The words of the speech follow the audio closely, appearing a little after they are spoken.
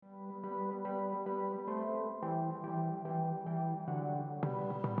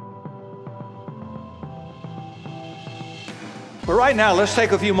But right now, let's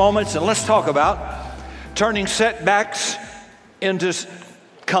take a few moments and let's talk about turning setbacks into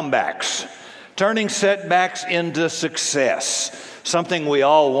comebacks, turning setbacks into success, something we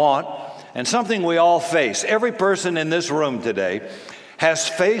all want and something we all face. Every person in this room today has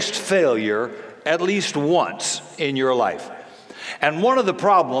faced failure at least once in your life. And one of the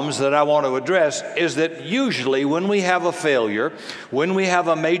problems that I want to address is that usually when we have a failure, when we have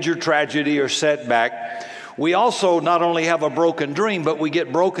a major tragedy or setback, we also not only have a broken dream, but we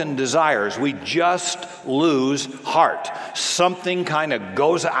get broken desires. We just lose heart. Something kind of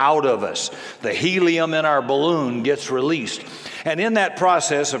goes out of us. The helium in our balloon gets released. And in that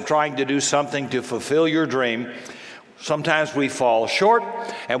process of trying to do something to fulfill your dream, sometimes we fall short,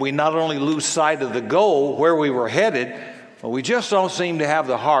 and we not only lose sight of the goal, where we were headed, but we just don't seem to have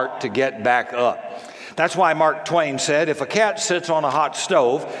the heart to get back up. That's why Mark Twain said, if a cat sits on a hot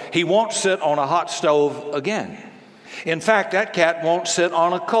stove, he won't sit on a hot stove again. In fact, that cat won't sit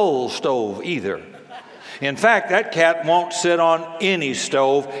on a coal stove either. In fact, that cat won't sit on any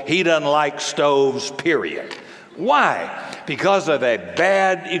stove. He doesn't like stoves, period. Why? Because of a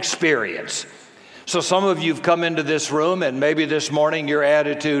bad experience. So some of you have come into this room, and maybe this morning your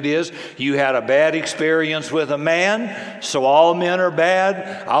attitude is, you had a bad experience with a man, so all men are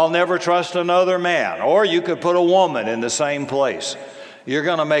bad. I'll never trust another man. Or you could put a woman in the same place. You're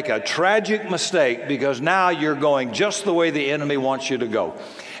going to make a tragic mistake because now you're going just the way the enemy wants you to go.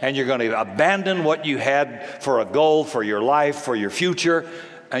 And you're going to abandon what you had for a goal, for your life, for your future,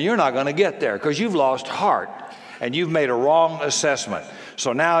 and you're not going to get there because you've lost heart and you've made a wrong assessment.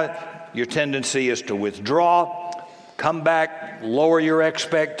 So now your tendency is to withdraw, come back, lower your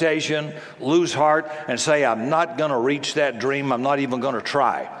expectation, lose heart, and say, I'm not going to reach that dream. I'm not even going to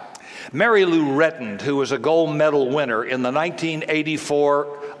try. Mary Lou Retton, who was a gold medal winner in the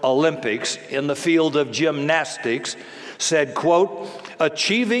 1984 Olympics in the field of gymnastics, said, quote,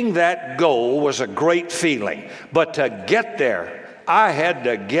 achieving that goal was a great feeling, but to get there, I had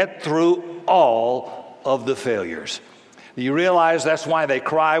to get through all of the failures. You realize that's why they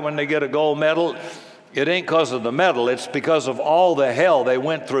cry when they get a gold medal? It ain't because of the medal. It's because of all the hell they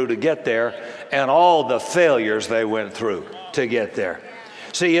went through to get there and all the failures they went through to get there.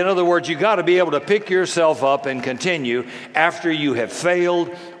 See, in other words, you got to be able to pick yourself up and continue after you have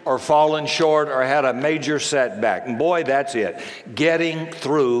failed or fallen short or had a major setback. And boy, that's it. Getting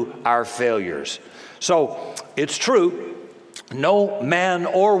through our failures. So it's true. No man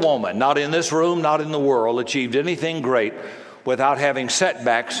or woman, not in this room, not in the world, achieved anything great without having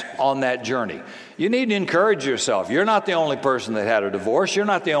setbacks on that journey. You need to encourage yourself. You're not the only person that had a divorce. You're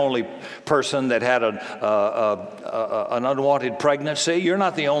not the only person that had an unwanted pregnancy. You're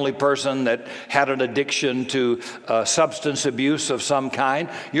not the only person that had an addiction to substance abuse of some kind.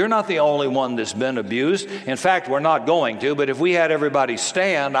 You're not the only one that's been abused. In fact, we're not going to, but if we had everybody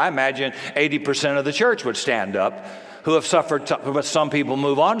stand, I imagine 80% of the church would stand up who have suffered, but some people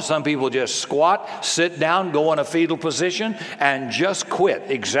move on. Some people just squat, sit down, go in a fetal position, and just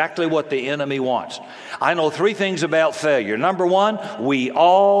quit. Exactly what the enemy wants. I know three things about failure. Number one, we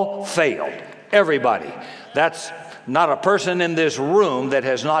all failed. Everybody. That's not a person in this room that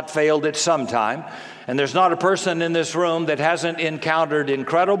has not failed at some time. And there's not a person in this room that hasn't encountered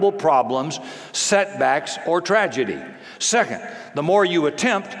incredible problems, setbacks, or tragedy. Second, the more you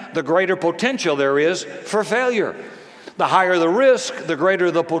attempt, the greater potential there is for failure. The higher the risk, the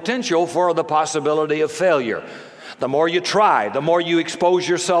greater the potential for the possibility of failure. The more you try, the more you expose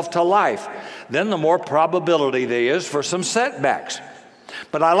yourself to life, then the more probability there is for some setbacks.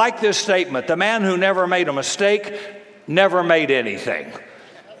 But I like this statement, the man who never made a mistake never made anything.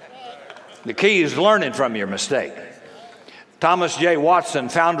 The key is learning from your mistake. Thomas J. Watson,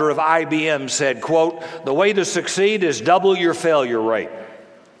 founder of IBM, said, quote, the way to succeed is double your failure rate.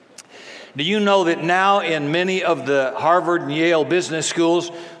 Do you know that now in many of the Harvard and Yale business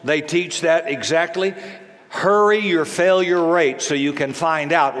schools, they teach that exactly? Hurry your failure rate so you can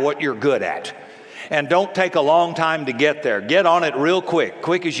find out what you're good at. And don't take a long time to get there. Get on it real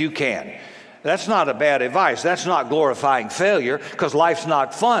quick as you can. That's not a bad advice. That's not glorifying failure because life's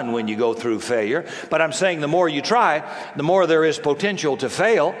not fun when you go through failure. But I'm saying the more you try, the more there is potential to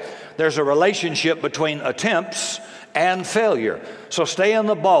fail. There's a relationship between attempts and failure. So stay in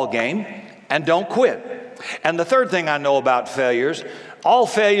the ball game and don't quit. And the third thing I know about failures, all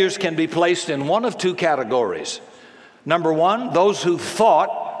failures can be placed in one of two categories. Number one, those who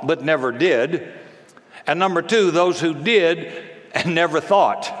thought but never did. And number two, those who did and never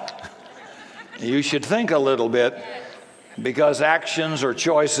thought. You should think a little bit because actions or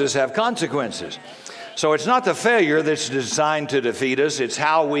choices have consequences. So it's not the failure that's designed to defeat us. It's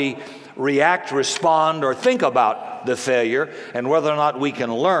how we react, respond, or think about the failure and whether or not we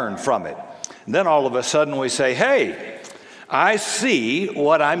can learn from it. And then all of a sudden we say, hey, I see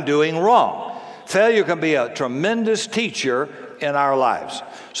what I'm doing wrong. Failure can be a tremendous teacher in our lives.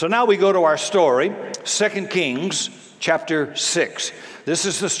 So now we go to our story, 2 Kings chapter 6. This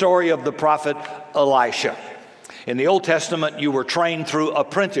is the story of the prophet Elisha. In the Old Testament, you were trained through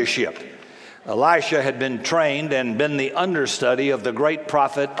apprenticeship. Elisha had been trained and been the understudy of the great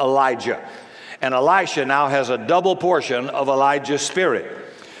prophet Elijah. And Elisha now has a double portion of Elijah's spirit.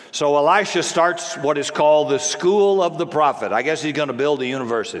 So Elisha starts what is called the school of the prophet. I guess he's going to build a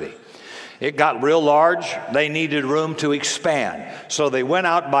university. It got real large. They needed room to expand. So they went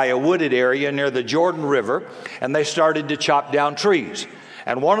out by a wooded area near the Jordan River, and they started to chop down trees.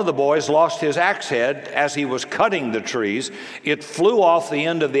 And one of the boys lost his axe head as he was cutting the trees. It flew off the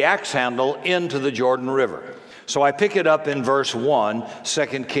end of the axe handle into the Jordan River. So I pick it up in verse 1, 2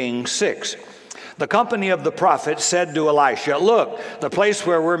 Kings 6. The company of the prophets said to Elisha, look, the place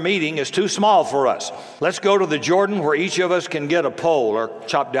where we're meeting is too small for us. Let's go to the Jordan where each of us can get a pole or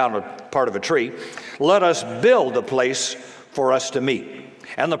chop down a part of a tree. Let us build a place for us to meet.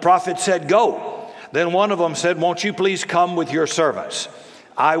 And the prophet said, go. Then one of them said, won't you please come with your servants?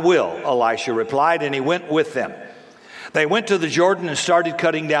 I will, Elisha replied, and he went with them. They went to the Jordan and started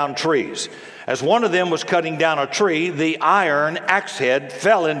cutting down trees. As one of them was cutting down a tree, the iron axe head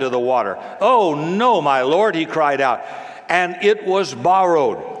fell into the water. Oh, no, my Lord, he cried out, and it was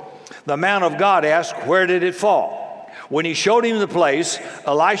borrowed. The man of God asked, where did it fall? When he showed him the place,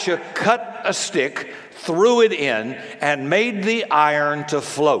 Elisha cut a stick, threw it in, and made the iron to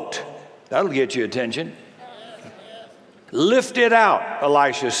float. That'll get your attention. Lift it out,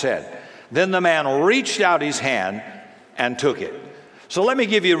 Elisha said. Then the man reached out his hand and took it. So let me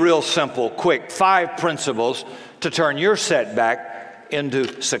give you real simple, quick 5 principles to turn your setback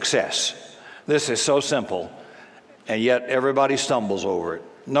into success. This is so simple, and yet everybody stumbles over it.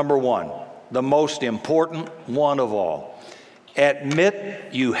 Number 1, the most important one of all.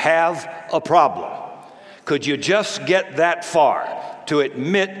 Admit you have a problem. Could you just get that far? To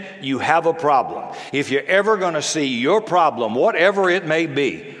admit you have a problem. If you're ever going to see your problem, whatever it may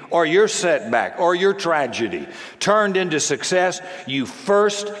be, or your setback, or your tragedy, turned into success, you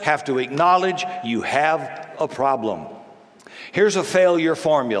first have to acknowledge you have a problem. Here's a failure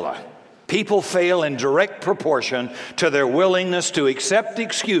formula. People fail in direct proportion to their willingness to accept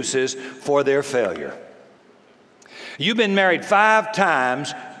excuses for their failure. You've been married 5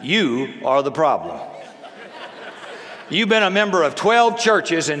 times, you are the problem. You've been a member of 12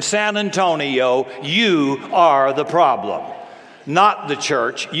 churches in San Antonio, you are the problem. Not the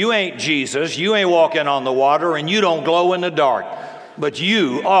church. You ain't Jesus. You ain't walking on the water, and you don't glow in the dark. But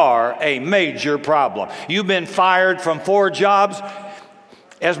you are a major problem. You've been fired from 4 jobs.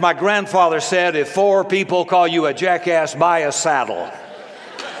 As my grandfather said, if 4 people call you a jackass, buy a saddle.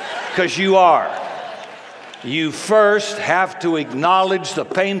 Because you are. You first have to acknowledge the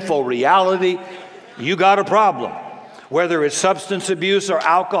painful reality. You got a problem. Whether it's substance abuse or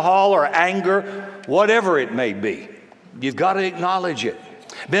alcohol or anger, whatever it may be. You've got to acknowledge it.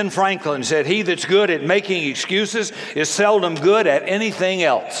 Ben Franklin said, he that's good at making excuses is seldom good at anything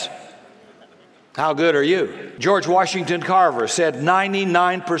else. How good are you? George Washington Carver said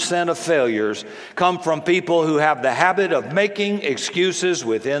 99% of failures come from people who have the habit of making excuses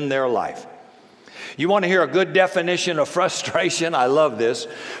within their life. You want to hear a good definition of frustration? I love this.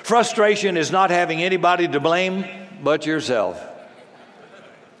 Frustration is not having anybody to blame but yourself.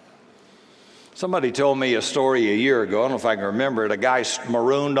 Somebody told me a story a year ago. I don't know if I can remember it. A guy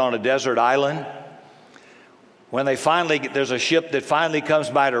marooned on a desert island. When there's a ship that finally comes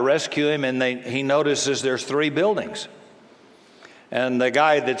by to rescue him, and he notices there's 3 buildings. And the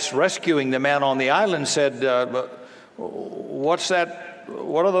guy that's rescuing the man on the island said, what's that?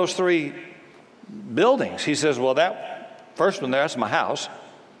 What are those 3 buildings? He says, well, that first one there, that's my house.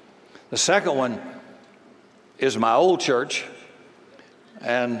 The second one is my old church.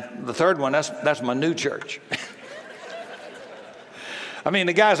 And the third one, that's my new church. I mean,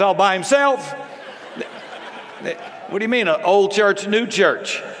 the guy's all by himself. What do you mean, an old church, new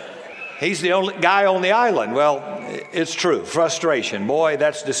church? He's the only guy on the island. Well, it's true. Frustration. Boy,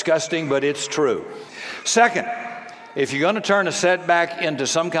 that's disgusting, but it's true. Second, if you're going to turn a setback into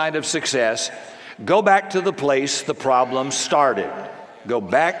some kind of success, go back to the place the problem started. Go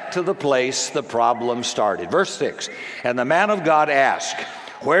back to the place the problem started. Verse 6, and the man of God asked,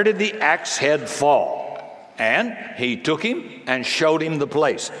 where did the axe head fall? And he took him and showed him the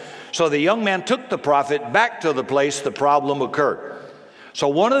place. So the young man took the prophet back to the place the problem occurred. So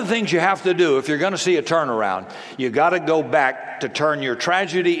one of the things you have to do if you're going to see a turnaround, you got to go back to turn your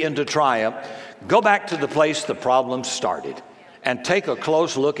tragedy into triumph. Go back to the place the problem started and take a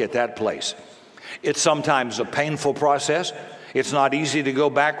close look at that place. It's sometimes a painful process. It's not easy to go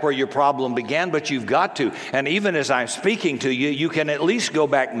back where your problem began, but you've got to. And even as I'm speaking to you, you can at least go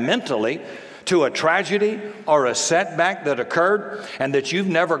back mentally to a tragedy or a setback that occurred and that you've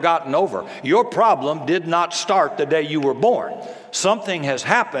never gotten over. Your problem did not start the day you were born. Something has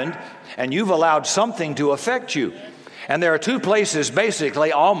happened and you've allowed something to affect you. And there are two places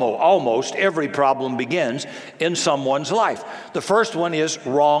basically almost every problem begins in someone's life. The first one is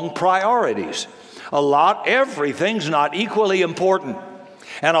wrong priorities. Everything's not equally important.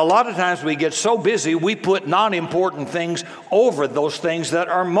 And a lot of times we get so busy, we put non-important things over those things that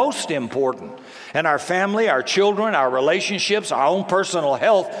are most important. And our family, our children, our relationships, our own personal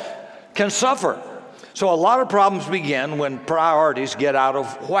health can suffer. So a lot of problems begin when priorities get out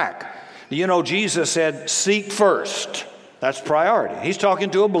of whack. You know, Jesus said, seek first. That's priority. He's talking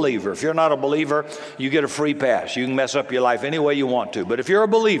to a believer. If you're not a believer, you get a free pass. You can mess up your life any way you want to. But if you're a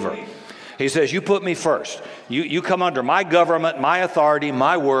believer, he says, you put me first. You come under my government, my authority,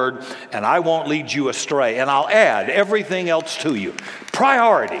 my word, and I won't lead you astray. And I'll add everything else to you.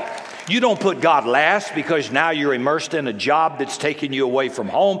 Priority. You don't put God last because now you're immersed in a job that's taking you away from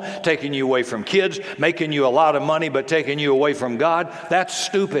home, taking you away from kids, making you a lot of money, but taking you away from God. That's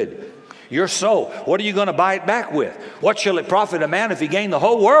stupid. Your soul, what are you going to buy it back with? What shall it profit a man if he gain the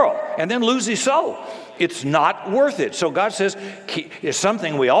whole world and then lose his soul? It's not worth it. So God says it's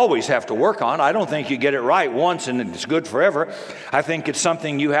something we always have to work on. I don't think you get it right once and it's good forever. I think it's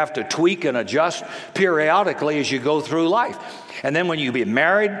something you have to tweak and adjust periodically as you go through life. And then when you get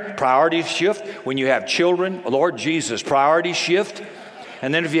married, priorities shift. When you have children, Lord Jesus, priorities shift.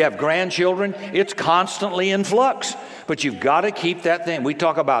 And then if you have grandchildren, it's constantly in flux. But you've got to keep that thing. We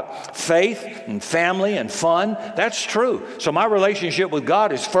talk about faith and family and fun. That's true. So my relationship with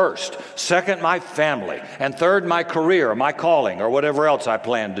God is first. Second, my family. And third, my career, my calling, or whatever else I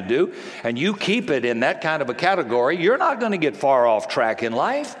plan to do. And you keep it in that kind of a category, you're not going to get far off track in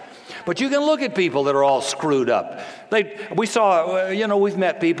life. But you can look at people that are all screwed up. We've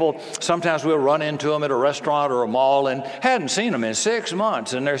met people, sometimes we'll run into them at a restaurant or a mall and hadn't seen them in 6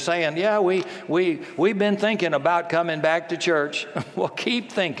 months. And they're saying, yeah, we've been thinking about coming back to church. Well,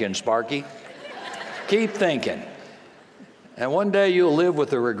 keep thinking, Sparky. Keep thinking. And one day you'll live with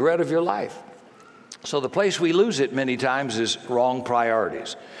the regret of your life. So the place we lose it many times is wrong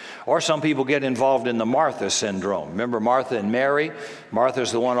priorities. Or some people get involved in the Martha syndrome. Remember Martha and Mary?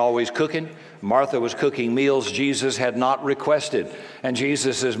 Martha's the one always cooking. Martha was cooking meals Jesus had not requested. And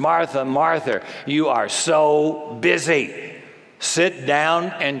Jesus says, Martha, Martha, you are so busy. Sit down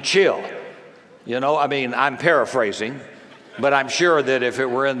and chill. I'm paraphrasing, but I'm sure that if it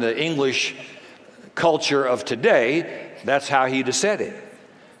were in the English culture of today, that's how he'd have said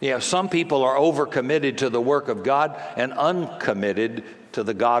it. Some people are overcommitted to the work of God and uncommitted to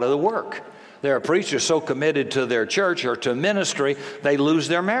the God of the work. There are preachers so committed to their church or to ministry, they lose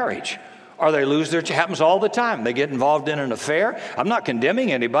their marriage. Or they lose their, happens all the time. They get involved in an affair. I'm not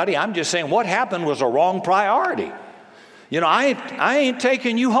condemning anybody. I'm just saying what happened was a wrong priority. I ain't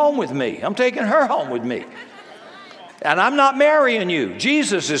taking you home with me. I'm taking her home with me. And I'm not marrying you.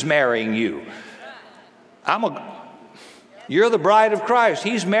 Jesus is marrying you. You're the bride of Christ.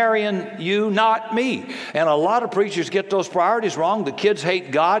 He's marrying you, not me. And a lot of preachers get those priorities wrong. The kids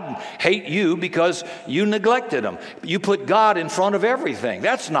hate God and hate you because you neglected them. You put God in front of everything.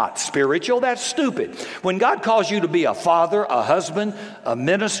 That's not spiritual. That's stupid. When God calls you to be a father, a husband, a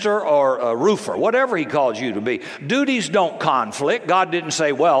minister, or a roofer, whatever he calls you to be, duties don't conflict. God didn't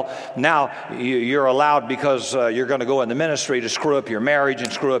say, well, now you're allowed because you're going to go in the ministry to screw up your marriage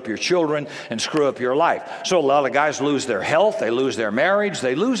and screw up your children and screw up your life. So a lot of guys lose their health. They lose their marriage,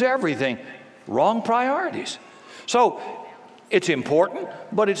 they lose everything. Wrong priorities. So it's important,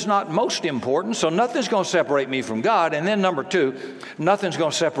 but it's not most important. So nothing's going to separate me from God. And then number two, nothing's going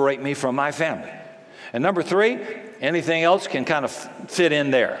to separate me from my family. And number three, anything else can kind of fit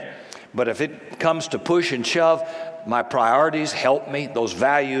in there. But if it comes to push and shove, my priorities help me. Those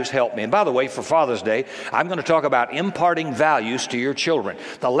values help me. And by the way, for Father's Day, I'm going to talk about imparting values to your children.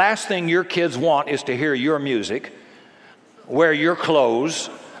 The last thing your kids want is to hear your music, wear your clothes,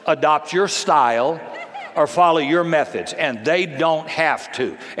 adopt your style, or follow your methods. And they don't have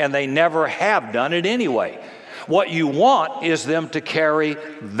to. And they never have done it anyway. What you want is them to carry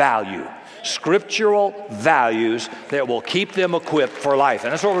value. Scriptural values that will keep them equipped for life.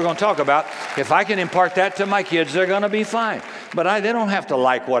 And that's what we're going to talk about. If I can impart that to my kids, they're going to be fine. But they don't have to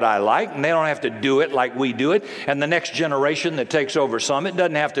like what I like, and they don't have to do it like we do it. And the next generation that takes over Summit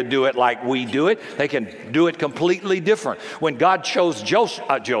doesn't have to do it like we do it. They can do it completely different. When God chose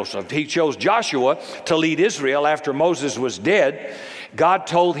He chose Joshua to lead Israel after Moses was dead, God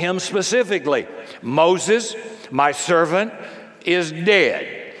told him specifically, Moses, my servant, is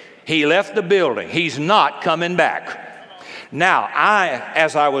dead. He left the building. He's not coming back. Now,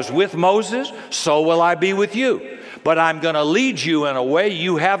 as I was with Moses, so will I be with you. But I'm going to lead you in a way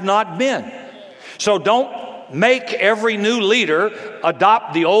you have not been. So don't make every new leader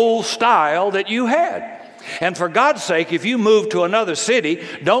adopt the old style that you had. And for God's sake, if you move to another city,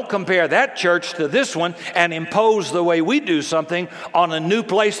 don't compare that church to this one and impose the way we do something on a new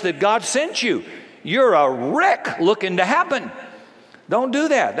place that God sent you. You're a wreck looking to happen. Don't do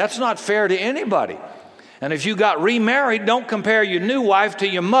that. That's not fair to anybody. And if you got remarried, don't compare your new wife to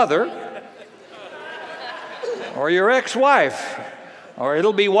your mother or your ex-wife, or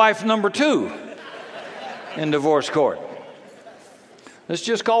it'll be wife number 2 in divorce court. It's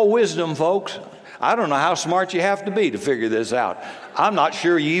just called wisdom, folks. I don't know how smart you have to be to figure this out. I'm not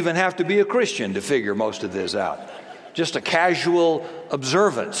sure you even have to be a Christian to figure most of this out. Just a casual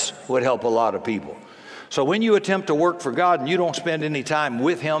observance would help a lot of people. So when you attempt to work for God and you don't spend any time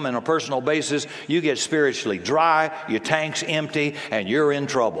with Him on a personal basis, you get spiritually dry, your tank's empty, and you're in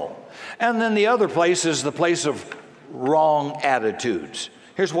trouble. And then the other place is the place of wrong attitudes.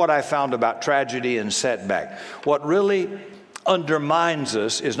 Here's what I found about tragedy and setback. What really undermines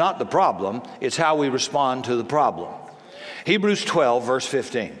us is not the problem, it's how we respond to the problem. Hebrews 12, verse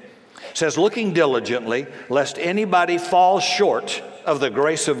 15 says, looking diligently, lest anybody fall short of the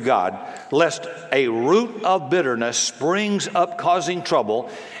grace of God, lest a root of bitterness springs up causing trouble,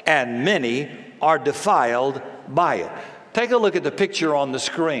 and many are defiled by it. Take a look at the picture on the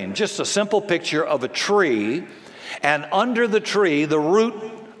screen. Just a simple picture of a tree, and under the tree, the root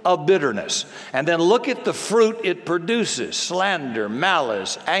of bitterness. And then look at the fruit it produces: slander,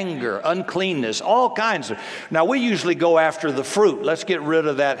 malice, anger, uncleanness, all kinds of. Now, we usually go after the fruit. Let's get rid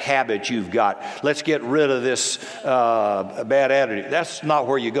of that habit you've got. Let's get rid of this bad attitude. That's not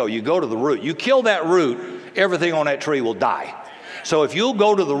where you go. You go to the root. You kill that root, everything on that tree will die. So if you'll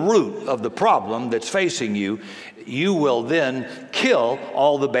go to the root of the problem that's facing you, you will then kill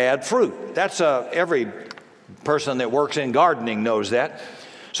all the bad fruit. That's every person that works in gardening knows that.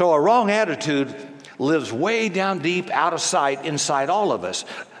 So a wrong attitude lives way down deep, out of sight, inside all of us.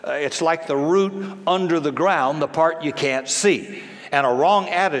 It's like the root under the ground, the part you can't see. And a wrong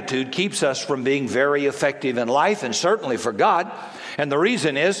attitude keeps us from being very effective in life, and certainly for God. And the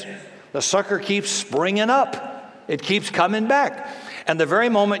reason is the sucker keeps springing up. It keeps coming back. And the very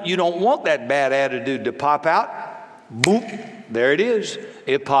moment you don't want that bad attitude to pop out, boop, there it is.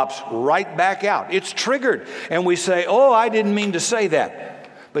 It pops right back out. It's triggered. And we say, oh, I didn't mean to say that.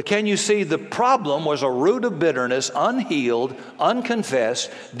 But can you see the problem was a root of bitterness, unhealed,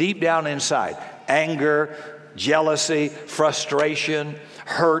 unconfessed, deep down inside. Anger, jealousy, frustration,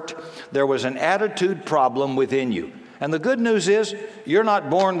 hurt. There was an attitude problem within you. And the good news is you're not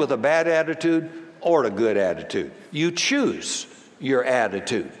born with a bad attitude or a good attitude. You choose your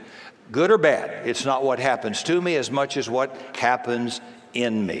attitude. Good or bad, it's not what happens to me as much as what happens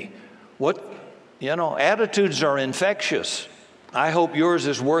in me. Attitudes are infectious. I hope yours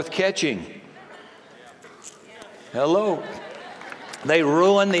is worth catching. Hello. They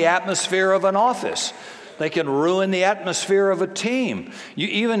ruin the atmosphere of an office. They can ruin the atmosphere of a team.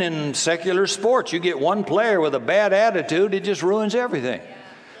 Even in secular sports, you get one player with a bad attitude, it just ruins everything.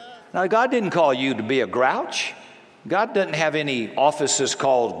 Now, God didn't call you to be a grouch. God doesn't have any offices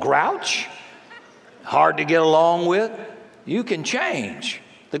called grouch, hard to get along with. You can change.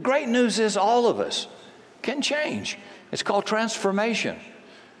 The great news is all of us can change. It's called transformation.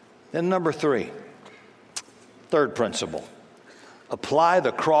 Then number 3, third principle, apply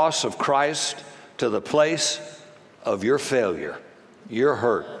the cross of Christ to the place of your failure, your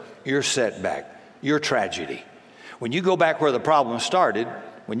hurt, your setback, your tragedy. When you go back where the problem started,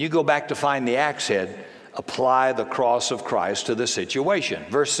 when you go back to find the axe head, apply the cross of Christ to the situation.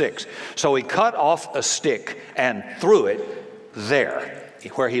 Verse 6, so he cut off a stick and threw it there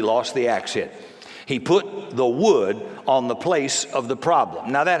where he lost the axe head. He put the wood on the place of the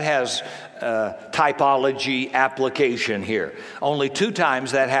problem. Now that has typology application here. Only 2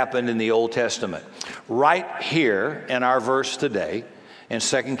 times that happened in the Old Testament. Right here in our verse today in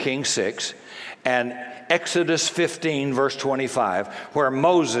 2 Kings 6 and Exodus 15 verse 25, where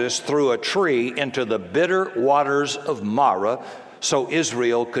Moses threw a tree into the bitter waters of Marah so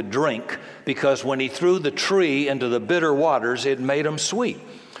Israel could drink, because when he threw the tree into the bitter waters, it made them sweet.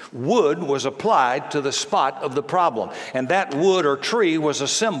 wood was applied to the spot of the problem. And that wood or tree was a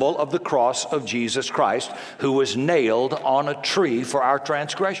symbol of the cross of Jesus Christ, who was nailed on a tree for our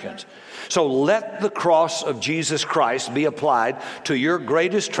transgressions. So let the cross of Jesus Christ be applied to your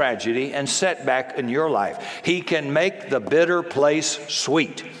greatest tragedy and setback in your life. He can make the bitter place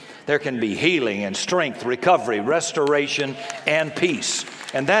sweet. There can be healing and strength, recovery, restoration, and peace.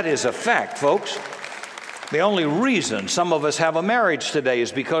 And that is a fact, folks. The only reason some of us have a marriage today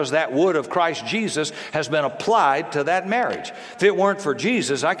is because that wood of Christ Jesus has been applied to that marriage. If it weren't for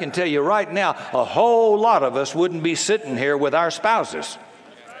Jesus, I can tell you right now, a whole lot of us wouldn't be sitting here with our spouses.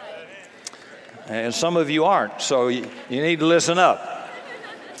 And some of you aren't, so you need to listen up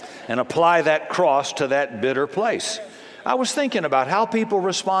and apply that cross to that bitter place. I was thinking about how people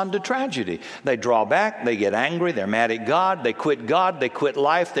respond to tragedy. They draw back, they get angry, they're mad at God, they quit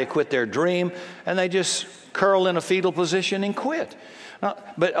life, they quit their dream, and they just curl in a fetal position and quit.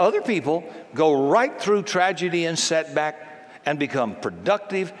 But other people go right through tragedy and setback and become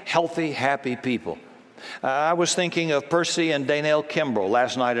productive, healthy, happy people. I was thinking of Percy and Danelle Kimbrough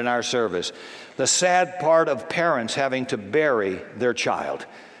last night in our service. The sad part of parents having to bury their child.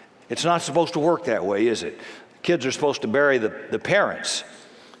 It's not supposed to work that way, is it? Kids are supposed to bury the parents.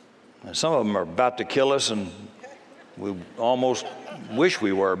 And some of them are about to kill us, and we almost wish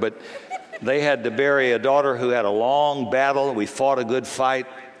we were. But they had to bury a daughter who had a long battle. We fought a good fight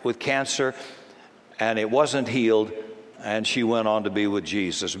with cancer, and it wasn't healed, and she went on to be with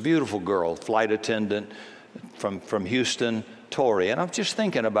Jesus. Beautiful girl, flight attendant from Houston, Tori. And I'm just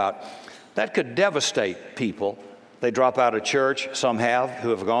thinking about that could devastate people. They drop out of church. Some who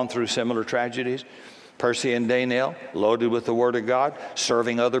have gone through similar tragedies. Percy and Danelle, loaded with the Word of God,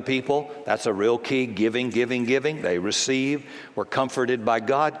 serving other people. That's a real key. Giving. They receive. We're comforted by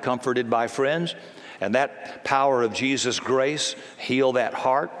God, comforted by friends. And that power of Jesus' grace heal that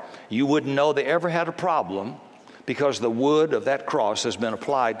heart. You wouldn't know they ever had a problem because the wood of that cross has been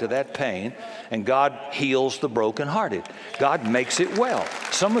applied to that pain, and God heals the brokenhearted. God makes it well.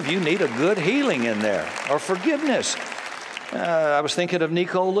 Some of you need a good healing in there, or forgiveness. I was thinking of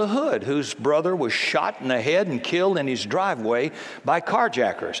Nico LaHood, whose brother was shot in the head and killed in his driveway by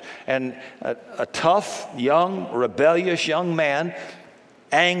carjackers. And a tough, young, rebellious young man,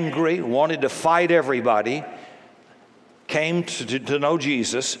 angry, wanted to fight everybody, came to know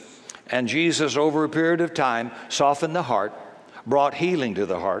Jesus. And Jesus, over a period of time, softened the heart, brought healing to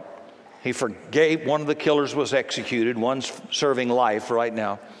the heart. He forgave. One of the killers was executed. One's serving life right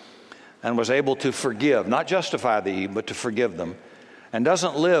now. And was able to forgive, not justify the evil, but to forgive them, and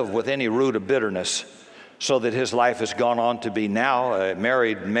doesn't live with any root of bitterness, so that his life has gone on to be now a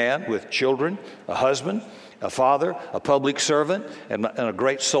married man with children, a husband, a father, a public servant, and a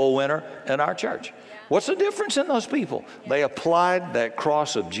great soul winner in our church. What's the difference in those people? They applied that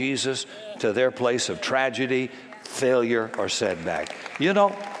cross of Jesus to their place of tragedy, failure, or setback. You know,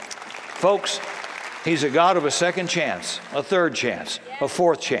 folks, He's a God of a second chance, a third chance, a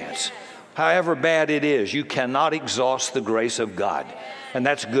fourth chance. However bad it is, you cannot exhaust the grace of God. And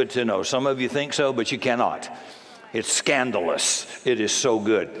that's good to know. Some of you think so, but you cannot. It's scandalous. It is so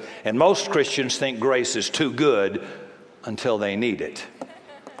good. And most Christians think grace is too good until they need it.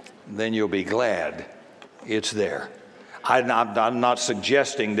 Then you'll be glad it's there. I'm not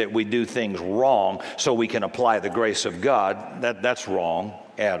suggesting that we do things wrong so we can apply the grace of God. That's wrong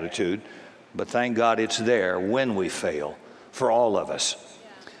attitude. But thank God it's there when we fail for all of us.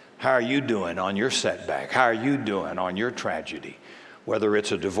 How are you doing on your setback? How are you doing on your tragedy? Whether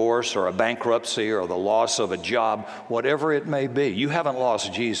it's a divorce or a bankruptcy or the loss of a job, whatever it may be, you haven't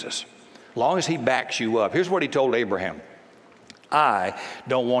lost Jesus. As long as He backs you up. Here's what He told Abraham. I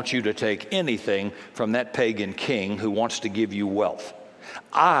don't want you to take anything from that pagan king who wants to give you wealth.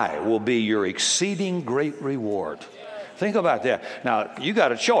 I will be your exceeding great reward. Think about that. Now, you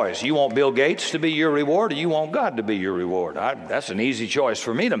got a choice. You want Bill Gates to be your reward, or you want God to be your reward. That's an easy choice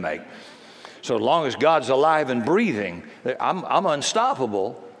for me to make. So as long as God's alive and breathing, I'm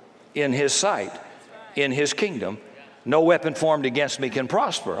unstoppable in His sight, in His kingdom. No weapon formed against me can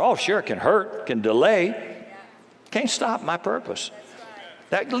prosper. Oh, sure, it can hurt, can delay. Can't stop my purpose.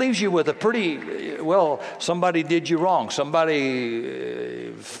 That leaves you with a pretty, somebody did you wrong.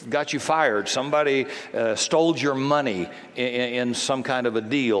 Somebody got you fired. Somebody stole your money in some kind of a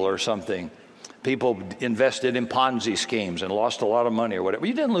deal or something. People invested in Ponzi schemes and lost a lot of money or whatever.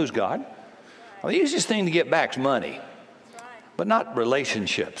 You didn't lose God. Well, the easiest thing to get back is money, but not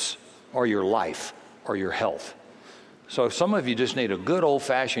relationships or your life or your health. So some of you just need a good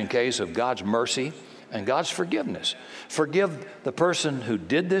old-fashioned case of God's mercy and God's forgiveness. Forgive the person who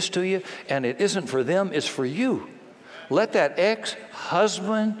did this to you, and it isn't for them, it's for you. let that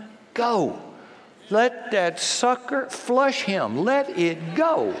ex-husband go. Let that sucker, flush him. Let it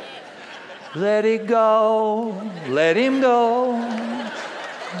go. Let it go. Let him go.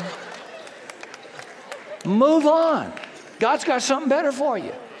 Move on. God's got something better for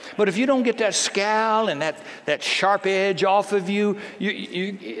you. But if you don't get that scowl and that sharp edge off of you,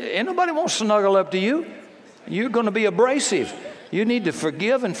 ain't nobody won't snuggle up to you. You're going to be abrasive. You need to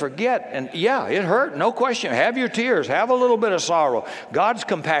forgive and forget. And yeah, it hurt, no question. Have your tears. Have a little bit of sorrow. God's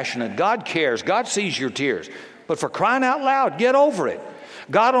compassionate. God cares. God sees your tears. But for crying out loud, get over it.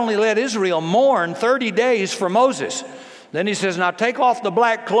 God only let Israel mourn 30 days for Moses. Then he says, now take off the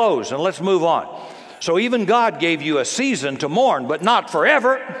black clothes and let's move on. So even God gave you a season to mourn, but not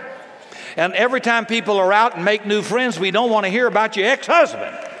forever. And every time people are out and make new friends, we don't want to hear about your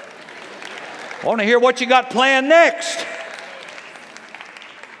ex-husband. I want to hear what you got planned next.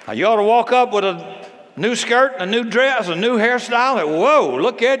 Now, you ought to walk up with a new skirt, a new dress, a new hairstyle, and whoa,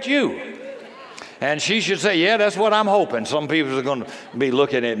 look at you. And she should say, yeah, that's what I'm hoping. Some people are going to be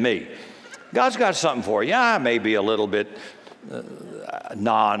looking at me. God's got something for you. I may be a little bit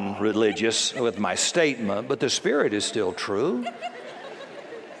non-religious with my statement, but the Spirit is still true.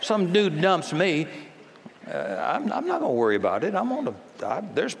 Some dude dumps me. I'm not going to worry about it.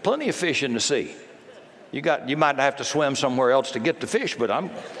 There's plenty of fish in the sea. You might have to swim somewhere else to get the fish, but I'm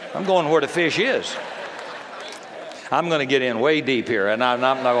going where the fish is. I'm going to get in way deep here, and I'm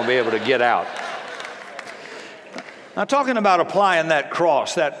not going to be able to get out. Now, talking about applying that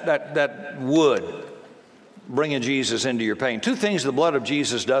cross, that wood, bringing Jesus into your pain. Two things the blood of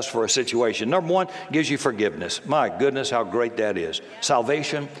Jesus does for a situation. Number one, gives you forgiveness. My goodness, how great that is.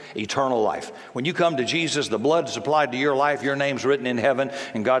 Salvation, eternal life. When you come to Jesus, the blood is applied to your life. Your name's written in heaven,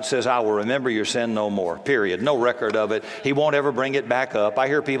 and God says, I will remember your sin no more, period. No record of it. He won't ever bring it back up. I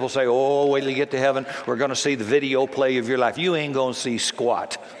hear people say, oh, wait till you get to heaven. We're going to see the video play of your life. You ain't going to see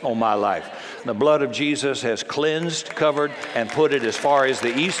squat on my life. The blood of Jesus has cleansed, covered, and put it as far as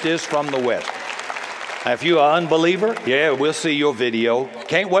the east is from the west. Now, if you're an unbeliever, yeah, we'll see your video.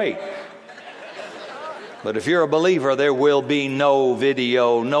 Can't wait. But if you're a believer, there will be no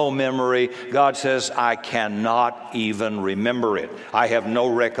video, no memory. God says, I cannot even remember it. I have no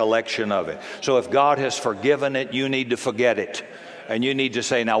recollection of it. So if God has forgiven it, you need to forget it. And you need to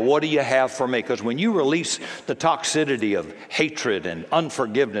say, now, what do you have for me? Because when you release the toxicity of hatred and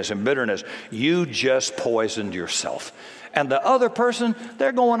unforgiveness and bitterness, you just poisoned yourself. And the other person,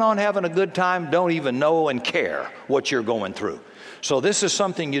 they're going on having a good time, don't even know and care what you're going through. So this is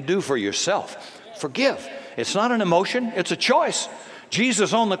something you do for yourself. Forgive. It's not an emotion, it's a choice.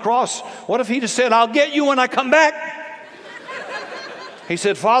 Jesus on the cross, what if he'd have said, I'll get you when I come back? He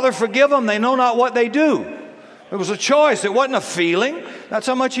said, Father, forgive them. They know not what they do. It was a choice. It wasn't a feeling. That's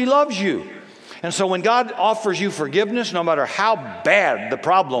how much he loves you. And so when God offers you forgiveness, no matter how bad the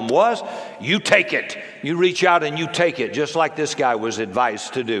problem was, you take it. You reach out and you take it, just like this guy was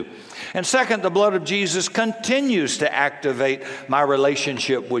advised to do. And second, the blood of Jesus continues to activate my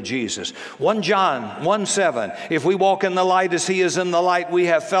relationship with Jesus. 1 John 1:7, if we walk in the light as he is in the light, we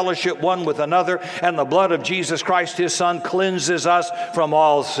have fellowship one with another, and the blood of Jesus Christ, his Son, cleanses us from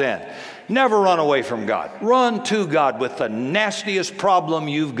all sin. Never run away from God. Run to God with the nastiest problem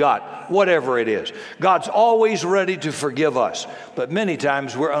you've got, whatever it is. God's always ready to forgive us, but many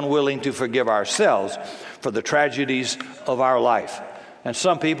times we're unwilling to forgive ourselves for the tragedies of our life. And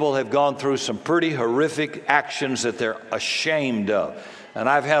some people have gone through some pretty horrific actions that they're ashamed of. And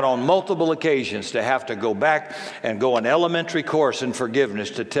I've had on multiple occasions to have to go back and go an elementary course in forgiveness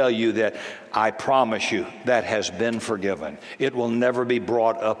to tell you that I promise you that has been forgiven. It will never be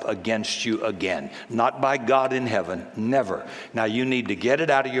brought up against you again. Not by God in heaven. Never. Now you need to get it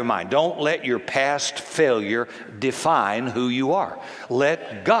out of your mind. Don't let your past failure define who you are.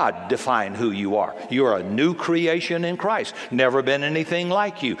 Let God define who you are. You're a new creation in Christ. Never been anything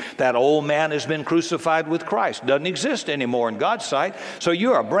like you. That old man has been crucified with Christ. Doesn't exist anymore in God's sight. So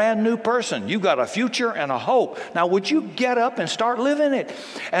you're a brand new person. You've got a future and a hope. Now would you get up and start living it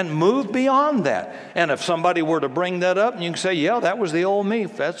and move beyond that? And if somebody were to bring that up, and you can say, yeah, that was the old me,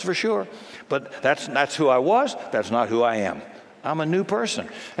 that's for sure. But that's who I was. That's not who I am. I'm a new person.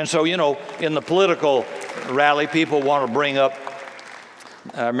 And so, you know, in the political rally, people want to bring up,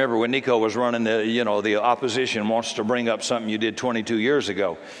 I remember when Nico was running, the opposition wants to bring up something you did 22 years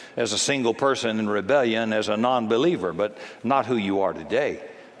ago as a single person in rebellion, as a non-believer, but not who you are today.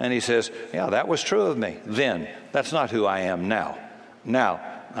 And he says, yeah, that was true of me then. That's not who I am now. Now,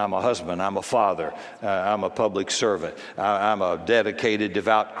 I'm a husband, I'm a father, I'm a public servant, I'm a dedicated,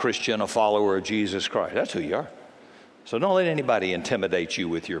 devout Christian, a follower of Jesus Christ. That's who you are. So don't let anybody intimidate you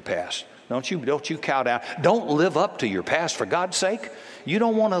with your past. Don't you cow down. Don't live up to your past, for God's sake. You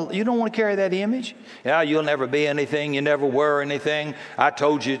don't want to carry that image. Yeah, you'll never be anything. You never were anything. I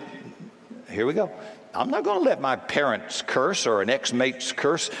told you. Here we go. I'm not going to let my parents' curse or an ex-mate's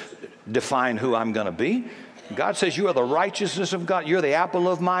curse define who I'm going to be. God says you are the righteousness of God. You're the apple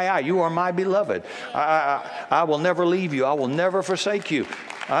of my eye. You are my beloved. I will never leave you. I will never forsake you.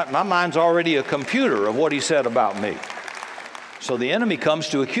 My mind's already a computer of what he said about me. So the enemy comes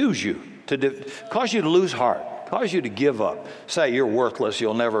to accuse you, to cause you to lose heart, cause you to give up, say you're worthless,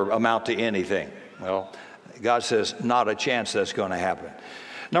 you'll never amount to anything. Well, God says not a chance that's going to happen.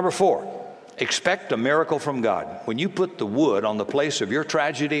 Number 4, expect a miracle from God. When you put the wood on the place of your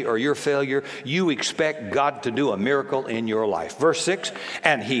tragedy or your failure, you expect God to do a miracle in your life. Verse 6,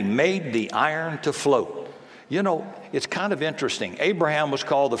 and he made the iron to float. You know, it's kind of interesting. Abraham was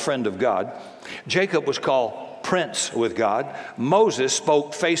called the friend of God. Jacob was called prince with God. Moses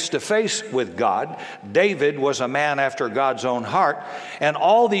spoke face to face with God. David was a man after God's own heart. And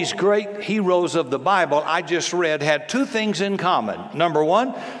all these great heroes of the Bible I just read had 2 things in common. Number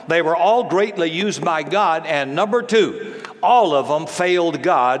 1, they were all greatly used by God. And number 2, all of them failed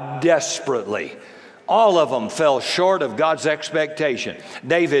God desperately. All of them fell short of God's expectation.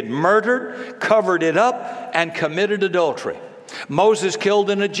 David murdered, covered it up, and committed adultery. Moses killed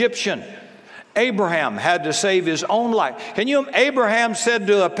an Egyptian. Abraham had to save his own life. Abraham said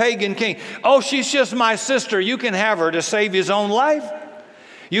to a pagan king, oh, she's just my sister. You can have her, to save his own life.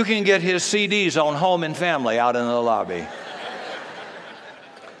 You can get his CDs on Home and Family out in the lobby.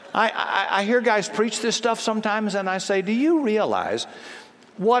 I hear guys preach this stuff sometimes, and I say, do you realize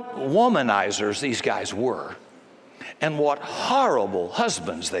what womanizers these guys were, and what horrible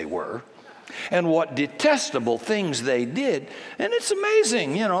husbands they were, and what detestable things they did? And it's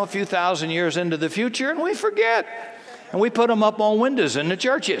amazing, a few thousand years into the future, and we forget. And we put them up on windows in the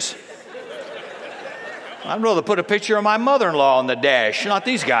churches. I'd rather put a picture of my mother-in-law on the dash, not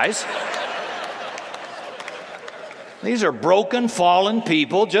these guys. These are broken, fallen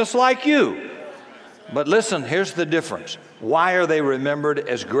people just like you. But listen, here's the difference. Why are they remembered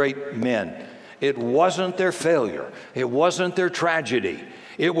as great men? It wasn't their failure. It wasn't their tragedy.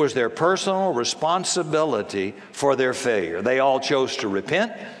 It was their personal responsibility for their failure. They all chose to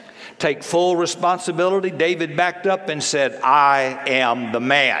repent, take full responsibility. David backed up and said, I am the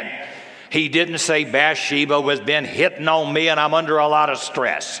man. He didn't say Bathsheba has been hitting on me and I'm under a lot of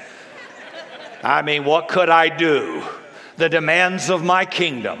stress. I mean, what could I do? The demands of my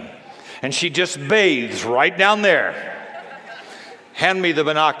kingdom. And she just bathes right down there. Hand me the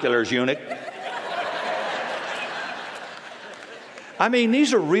binoculars, eunuch. I mean,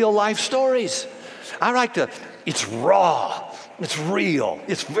 these are real life stories. It's raw, it's real,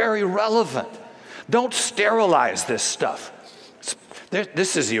 it's very relevant. Don't sterilize this stuff.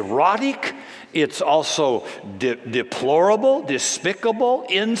 This is erotic. It's also deplorable, despicable,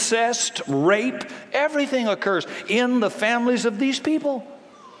 incest, rape. Everything occurs in the families of these people.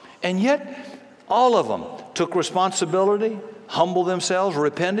 And yet, all of them took responsibility, humbled themselves,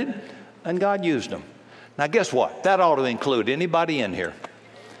 repented, and God used them. Now, guess what? That ought to include anybody in here.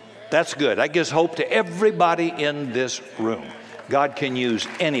 That's good. That gives hope to everybody in this room. God can use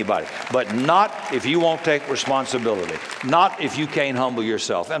anybody, but not if you won't take responsibility, not if you can't humble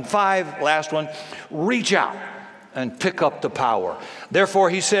yourself. And 5, last one, reach out and pick up the power. Therefore,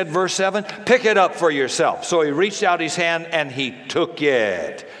 he said, verse 7, pick it up for yourself. So he reached out his hand and he took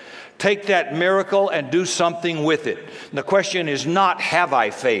it. Take that miracle and do something with it. The question is not, have I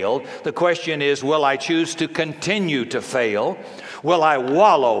failed? The question is, will I choose to continue to fail? Will I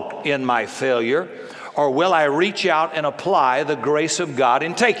wallow in my failure? Or will I reach out and apply the grace of God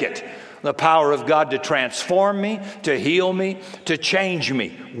and take it? The power of God to transform me, to heal me, to change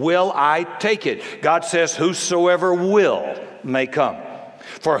me. Will I take it? God says, whosoever will may come.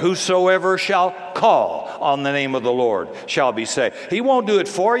 For whosoever shall call on the name of the Lord shall be saved. He won't do it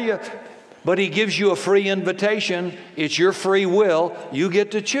for you, but he gives you a free invitation. It's your free will. You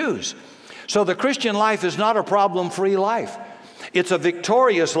get to choose. So the Christian life is not a problem-free life. It's a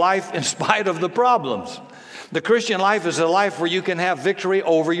victorious life in spite of the problems. The Christian life is a life where you can have victory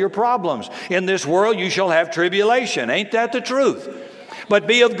over your problems. In this world you shall have tribulation. Ain't that the truth? But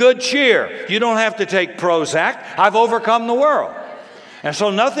be of good cheer. You don't have to take Prozac. I've overcome the world. And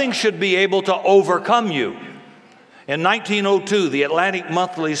so nothing should be able to overcome you. In 1902, the Atlantic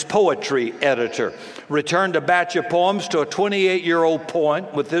Monthly's poetry editor returned a batch of poems to a 28-year-old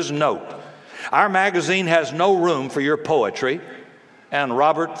poet with this note: our magazine has no room for your poetry, and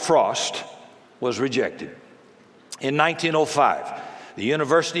Robert Frost was rejected. In 1905, the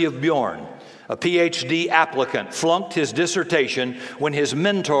University of Bjorn A PhD applicant flunked his dissertation when his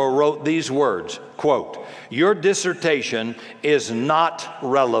mentor wrote these words, quote, "Your dissertation is not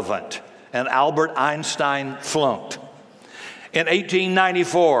relevant." And Albert Einstein flunked. In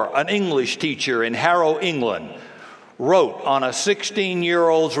 1894, an English teacher in Harrow, England, wrote on a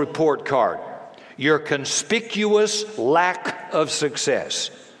 16-year-old's report card, "Your conspicuous lack of success."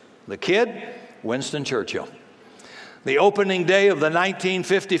 The kid, Winston Churchill. The opening day of the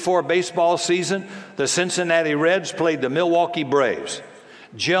 1954 baseball season, the Cincinnati Reds played the Milwaukee Braves.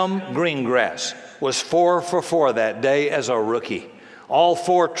 Jim Greengrass was 4 for 4 that day as a rookie. All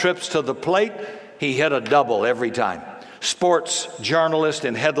 4 trips to the plate, he hit a double every time. Sports journalists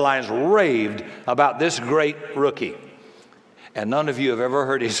and headlines raved about this great rookie. And none of you have ever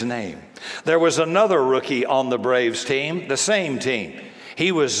heard his name. There was another rookie on the Braves team, the same team.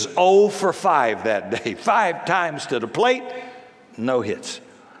 He was 0 for 5 that day, 5 times to the plate, no hits.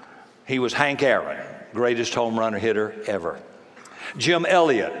 He was Hank Aaron, greatest home run hitter ever. Jim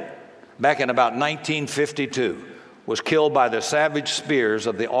Elliott, back in about 1952, was killed by the savage spears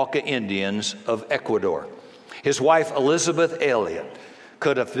of the Auca Indians of Ecuador. His wife, Elizabeth Elliott,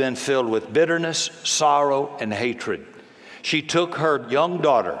 could have been filled with bitterness, sorrow, and hatred. She took her young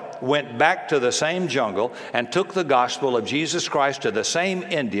daughter, went back to the same jungle, and took the gospel of Jesus Christ to the same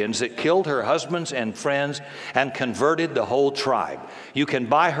Indians that killed her husbands and friends and converted the whole tribe. You can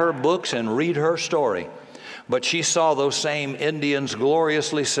buy her books and read her story. But she saw those same Indians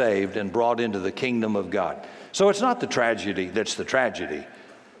gloriously saved and brought into the kingdom of God. So it's not the tragedy that's the tragedy.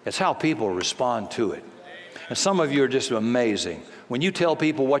 It's how people respond to it. And some of you are just amazing. When you tell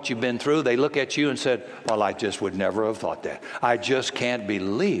people what you've been through, they look at you and said, "Well, I just would never have thought that. I just can't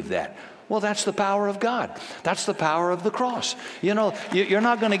believe that." Well, that's the power of God. That's the power of the cross. You know, you're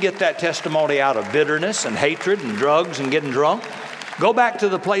not going to get that testimony out of bitterness and hatred and drugs and getting drunk. Go back to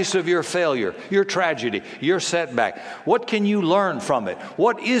the place of your failure, your tragedy, your setback. What can you learn from it?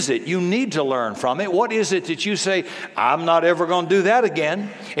 What is it you need to learn from it? What is it that you say, "I'm not ever going to do that again"?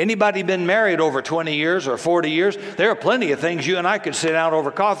 Anybody been married over 20 years or 40 years? There are plenty of things you and I could sit down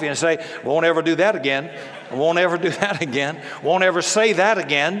over coffee and say, "Won't ever do that again. Won't ever do that again. Won't ever say that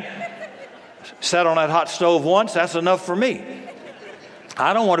again. Sat on that hot stove once, that's enough for me.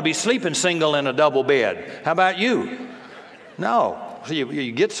 I don't want to be sleeping single in a double bed. How about you?" No. So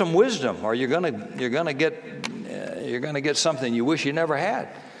you get some wisdom, or you're gonna get something you wish you never had.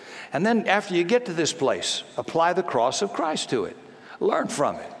 And then after you get to this place, apply the cross of Christ to it. Learn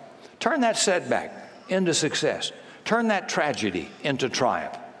from it. Turn that setback into success. Turn that tragedy into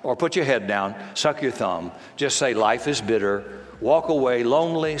triumph. Or put your head down, suck your thumb, just say life is bitter, walk away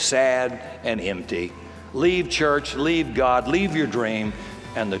lonely, sad, and empty. Leave church, leave God, leave your dream,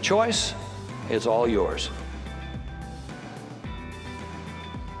 and the choice is all yours.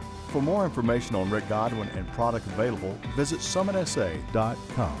 For more information on Rick Godwin and product available, visit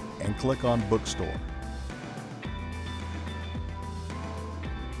summitsa.com and click on Bookstore.